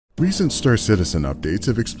Recent Star Citizen updates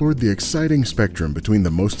have explored the exciting spectrum between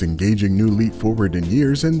the most engaging new leap forward in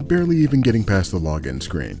years and barely even getting past the login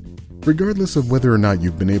screen. Regardless of whether or not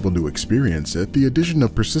you've been able to experience it, the addition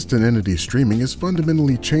of persistent entity streaming has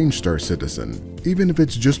fundamentally changed Star Citizen, even if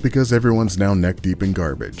it's just because everyone's now neck deep in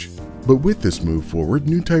garbage. But with this move forward,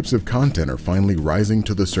 new types of content are finally rising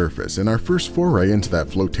to the surface, and our first foray into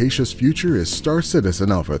that flirtatious future is Star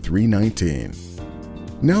Citizen Alpha 3.19.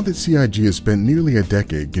 Now that CIG has spent nearly a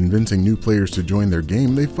decade convincing new players to join their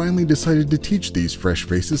game, they finally decided to teach these fresh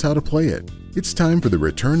faces how to play it. It's time for the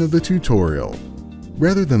return of the tutorial.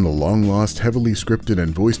 Rather than the long-lost, heavily scripted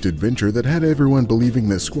and voiced adventure that had everyone believing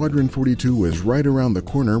that Squadron 42 was right around the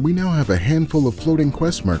corner, we now have a handful of floating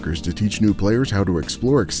quest markers to teach new players how to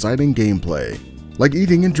explore exciting gameplay, like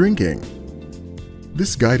eating and drinking.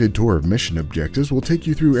 This guided tour of mission objectives will take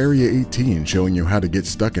you through Area 18, showing you how to get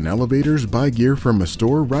stuck in elevators, buy gear from a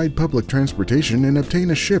store, ride public transportation, and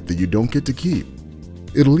obtain a ship that you don't get to keep.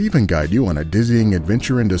 It'll even guide you on a dizzying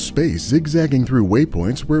adventure into space, zigzagging through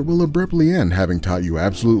waypoints where it will abruptly end, having taught you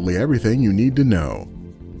absolutely everything you need to know.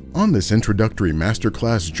 On this introductory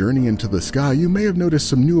masterclass journey into the sky, you may have noticed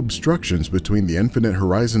some new obstructions between the infinite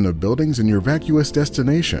horizon of buildings and your vacuous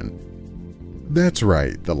destination. That's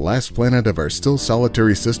right, the last planet of our still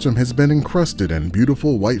solitary system has been encrusted in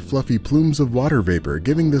beautiful white fluffy plumes of water vapor,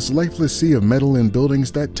 giving this lifeless sea of metal and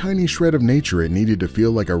buildings that tiny shred of nature it needed to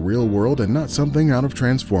feel like a real world and not something out of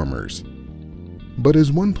Transformers. But as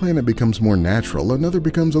one planet becomes more natural, another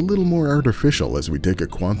becomes a little more artificial as we take a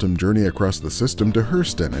quantum journey across the system to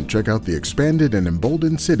Hurston and check out the expanded and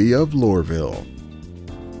emboldened city of Loreville.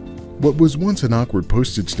 What was once an awkward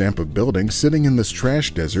postage stamp of buildings sitting in this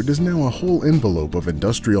trash desert is now a whole envelope of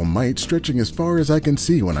industrial might stretching as far as I can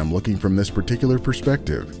see when I'm looking from this particular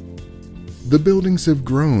perspective. The buildings have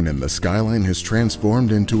grown and the skyline has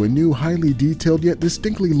transformed into a new, highly detailed yet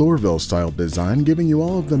distinctly Loreville-style design, giving you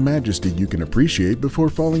all of the majesty you can appreciate before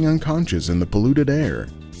falling unconscious in the polluted air.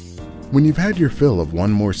 When you've had your fill of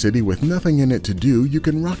one more city with nothing in it to do, you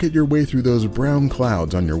can rocket your way through those brown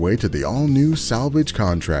clouds on your way to the all-new Salvage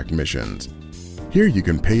contract missions. Here you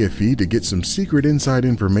can pay a fee to get some secret inside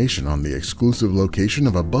information on the exclusive location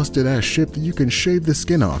of a busted-ass ship that you can shave the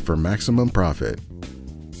skin off for maximum profit.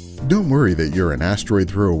 Don't worry that you're an asteroid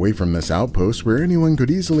throw away from this outpost where anyone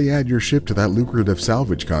could easily add your ship to that lucrative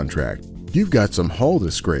salvage contract. You've got some hull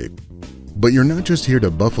to scrape. But you're not just here to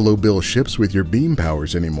Buffalo Bill ships with your beam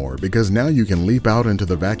powers anymore, because now you can leap out into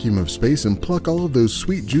the vacuum of space and pluck all of those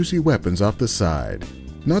sweet juicy weapons off the side.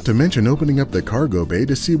 Not to mention opening up the cargo bay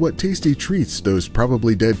to see what tasty treats those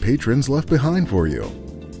probably dead patrons left behind for you.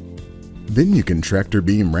 Then you can tractor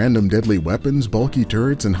beam random deadly weapons, bulky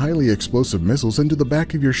turrets, and highly explosive missiles into the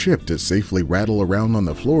back of your ship to safely rattle around on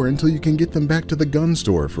the floor until you can get them back to the gun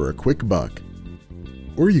store for a quick buck.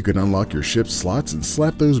 Or you can unlock your ship's slots and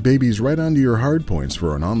slap those babies right onto your hardpoints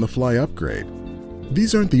for an on-the-fly upgrade.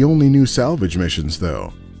 These aren't the only new salvage missions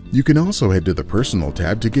though. You can also head to the personal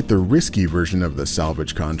tab to get the risky version of the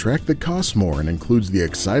salvage contract that costs more and includes the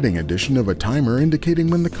exciting addition of a timer indicating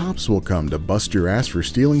when the cops will come to bust your ass for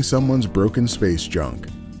stealing someone's broken space junk.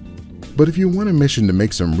 But if you want a mission to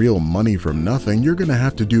make some real money from nothing, you're gonna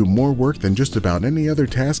have to do more work than just about any other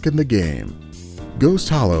task in the game. Ghost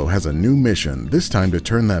Hollow has a new mission, this time to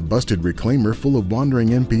turn that busted reclaimer full of wandering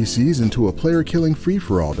NPCs into a player-killing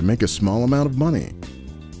free-for-all to make a small amount of money.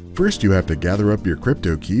 First, you have to gather up your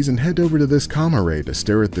crypto keys and head over to this comm array to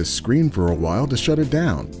stare at this screen for a while to shut it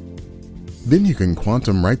down. Then you can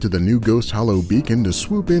quantum right to the new Ghost Hollow beacon to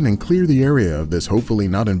swoop in and clear the area of this hopefully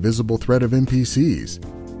not invisible threat of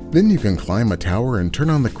NPCs. Then you can climb a tower and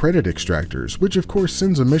turn on the credit extractors, which of course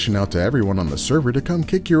sends a mission out to everyone on the server to come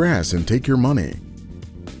kick your ass and take your money.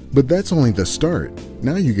 But that's only the start.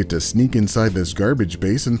 Now you get to sneak inside this garbage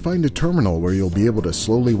base and find a terminal where you'll be able to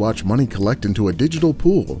slowly watch money collect into a digital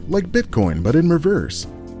pool, like Bitcoin but in reverse.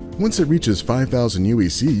 Once it reaches 5,000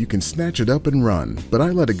 UEC, you can snatch it up and run, but I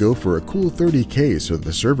let it go for a cool 30k so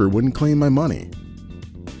the server wouldn't claim my money.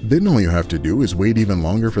 Then all you have to do is wait even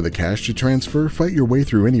longer for the cash to transfer, fight your way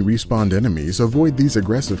through any respawned enemies, avoid these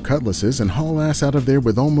aggressive cutlasses, and haul ass out of there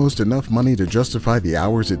with almost enough money to justify the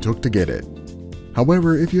hours it took to get it.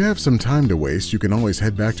 However, if you have some time to waste, you can always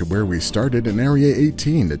head back to where we started in Area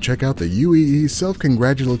 18 to check out the UEE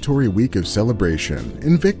Self-Congratulatory Week of Celebration,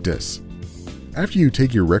 Invictus. After you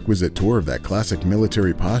take your requisite tour of that classic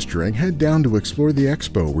military posturing, head down to explore the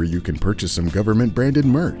expo where you can purchase some government-branded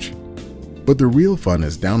merch. But the real fun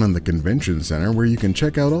is down in the convention center where you can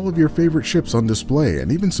check out all of your favorite ships on display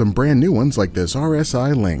and even some brand new ones like this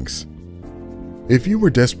RSI Lynx. If you were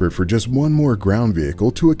desperate for just one more ground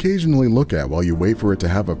vehicle to occasionally look at while you wait for it to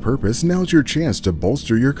have a purpose, now's your chance to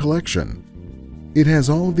bolster your collection. It has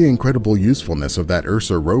all of the incredible usefulness of that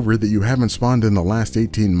Ursa rover that you haven't spawned in the last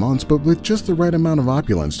 18 months, but with just the right amount of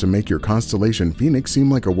opulence to make your Constellation Phoenix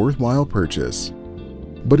seem like a worthwhile purchase.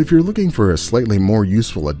 But if you're looking for a slightly more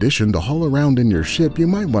useful addition to haul around in your ship, you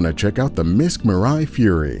might want to check out the Misk Mirai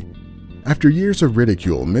Fury. After years of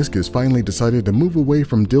ridicule, Misk has finally decided to move away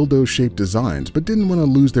from dildo-shaped designs, but didn't want to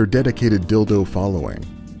lose their dedicated dildo following.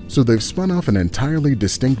 So they've spun off an entirely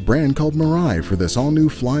distinct brand called Mirai for this all-new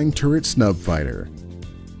flying turret snub fighter.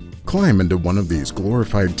 Climb into one of these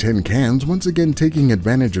glorified tin cans, once again taking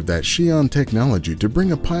advantage of that Xi'an technology to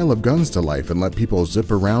bring a pile of guns to life and let people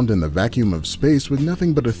zip around in the vacuum of space with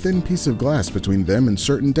nothing but a thin piece of glass between them and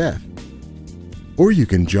certain death. Or you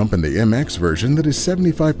can jump in the MX version that is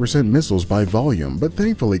 75% missiles by volume, but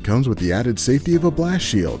thankfully comes with the added safety of a blast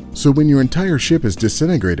shield, so when your entire ship is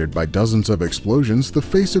disintegrated by dozens of explosions, the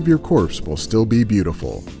face of your corpse will still be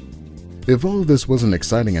beautiful. If all of this wasn't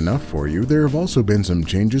exciting enough for you, there have also been some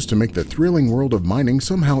changes to make the thrilling world of mining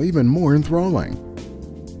somehow even more enthralling.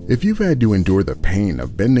 If you've had to endure the pain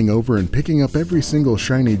of bending over and picking up every single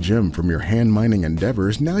shiny gem from your hand mining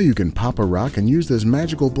endeavors, now you can pop a rock and use this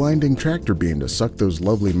magical blinding tractor beam to suck those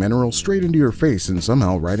lovely minerals straight into your face and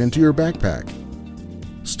somehow right into your backpack.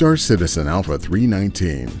 Star Citizen Alpha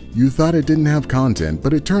 319. You thought it didn't have content,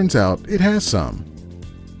 but it turns out it has some.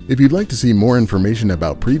 If you'd like to see more information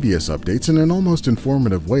about previous updates in an almost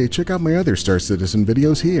informative way, check out my other Star Citizen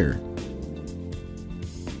videos here.